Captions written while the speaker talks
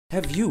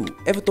Have you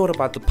ever thought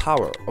about the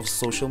power of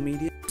social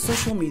media?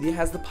 Social media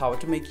has the power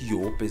to make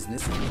your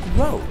business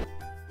grow.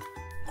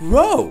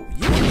 Grow!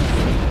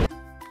 Yeah!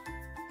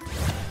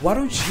 Why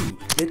don't you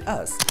let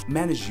us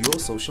manage your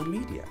social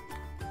media?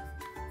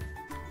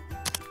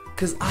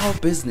 Because our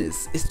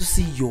business is to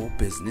see your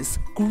business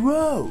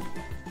grow.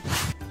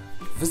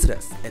 Visit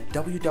us at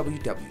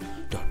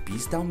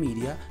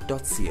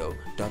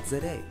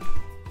www.bstownmedia.co.za.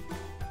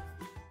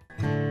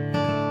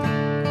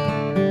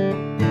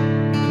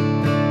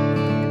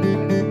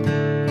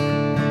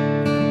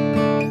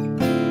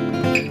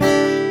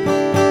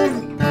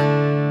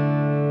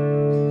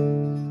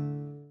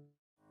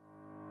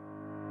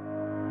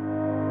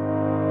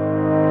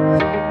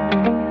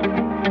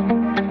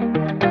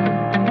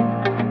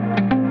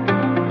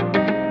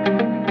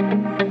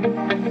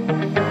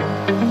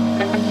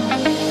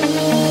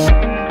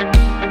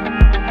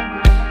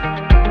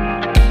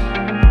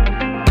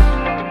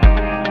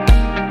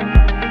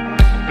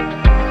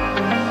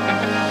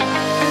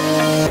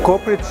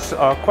 Corporates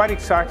are quite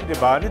excited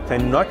about it. They're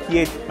not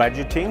yet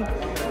budgeting.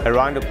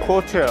 Around a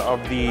quarter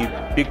of the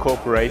big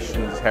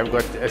corporations have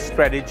got a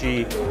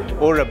strategy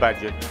or a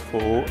budget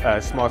for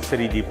smart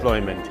city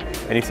deployment.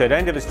 And if they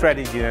don't have a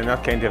strategy, they're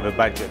not going to have a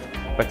budget.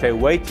 But they're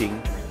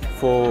waiting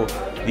for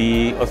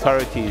the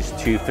authorities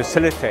to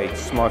facilitate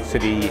smart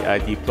city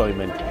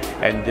deployment.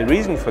 And the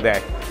reason for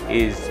that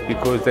is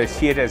because they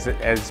see it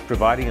as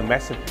providing a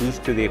massive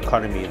boost to the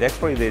economy. That's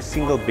probably the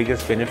single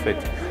biggest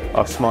benefit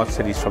of smart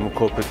cities from a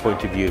corporate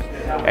point of view.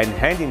 And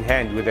hand in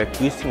hand with that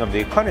boosting of the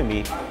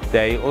economy,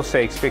 they also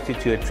expected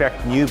to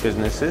attract new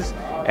businesses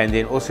and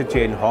then also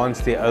to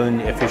enhance their own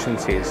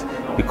efficiencies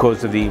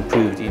because of the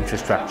improved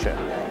infrastructure.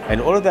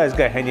 And all of those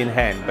go hand in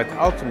hand, but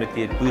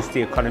ultimately it boosts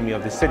the economy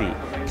of the city.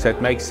 So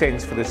it makes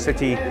sense for the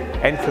city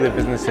and for the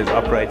businesses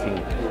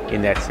operating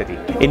in that city.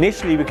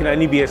 Initially, we can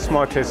only be a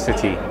smarter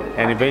city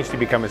and eventually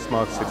become a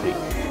smart city.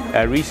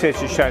 Research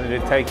has shown that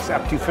it takes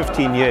up to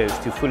 15 years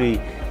to fully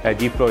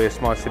deploy a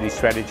smart city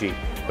strategy.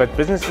 But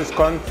businesses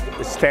can't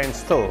stand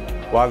still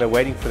while they're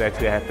waiting for that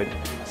to happen.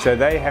 So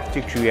they have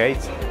to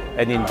create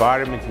an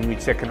environment in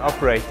which they can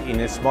operate in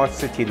a smart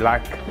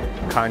city-like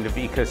kind of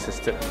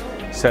ecosystem.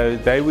 So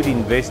they would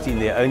invest in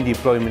their own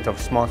deployment of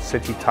smart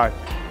city type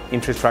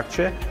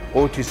infrastructure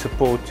or to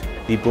support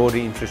the broader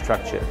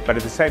infrastructure. But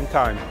at the same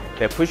time,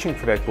 they're pushing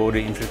for that broader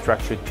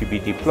infrastructure to be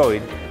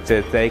deployed so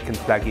that they can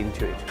plug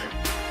into it.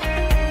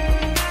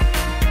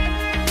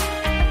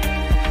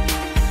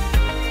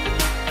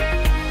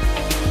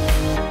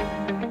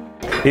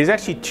 There's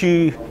actually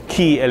two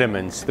key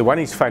elements. The one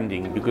is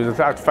funding, because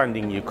without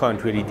funding you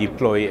can't really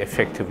deploy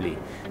effectively.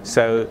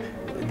 So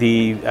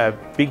the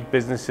big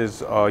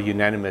businesses are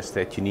unanimous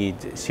that you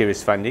need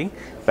serious funding,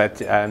 but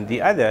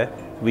the other,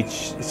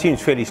 which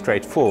seems fairly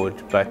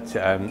straightforward, but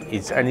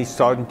it's only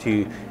starting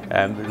to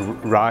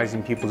rise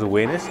in people's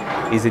awareness,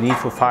 is the need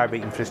for fiber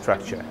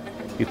infrastructure.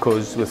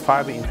 Because with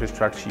fiber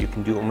infrastructure you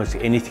can do almost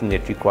anything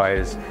that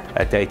requires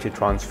a data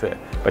transfer,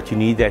 but you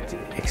need that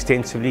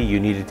extensively, you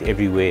need it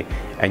everywhere,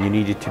 and you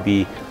need it to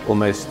be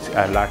almost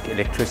like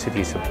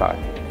electricity supply.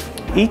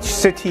 Each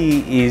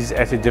city is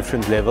at a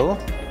different level,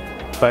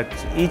 but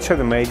each of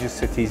the major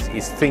cities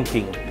is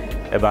thinking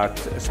about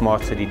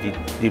smart city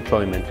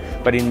deployment.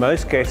 But in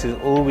most cases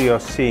all we are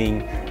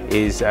seeing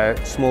is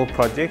small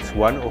projects,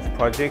 one-off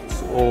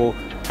projects, or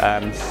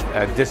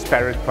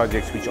disparate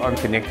projects which aren't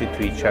connected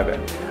to each other.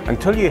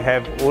 Until you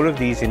have all of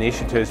these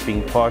initiatives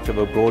being part of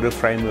a broader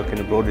framework and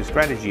a broader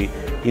strategy,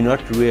 you're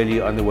not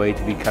really on the way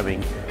to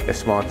becoming a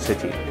smart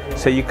city.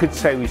 So you could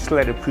say we're still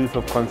at a proof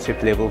of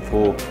concept level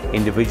for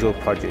individual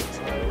projects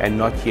and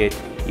not yet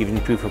even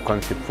proof of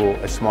concept for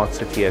a smart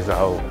city as a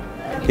whole.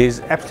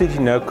 There's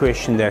absolutely no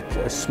question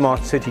that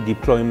smart city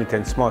deployment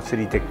and smart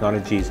city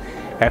technologies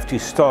have to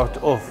start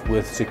off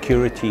with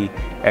security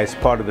as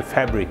part of the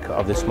fabric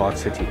of the smart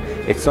city.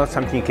 It's not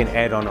something you can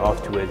add on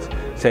afterwards.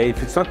 So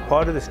if it's not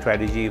part of the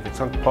strategy, if it's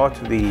not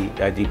part of the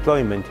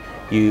deployment,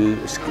 you're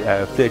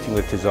flirting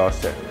with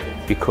disaster,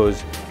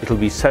 because it'll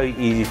be so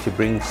easy to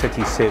bring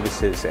city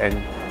services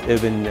and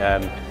urban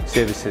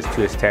services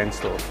to a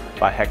standstill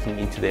by hacking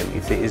into them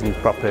if there isn't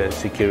proper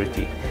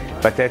security.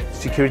 But that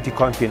security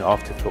can't be an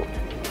afterthought.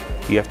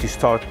 You have to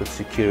start with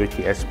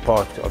security as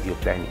part of your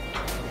planning.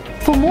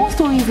 For more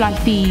stories like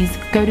these,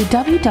 go to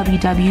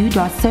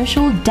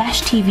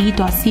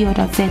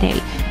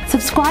www.social-tv.co.za,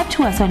 subscribe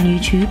to us on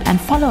YouTube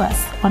and follow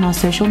us on our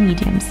social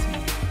mediums.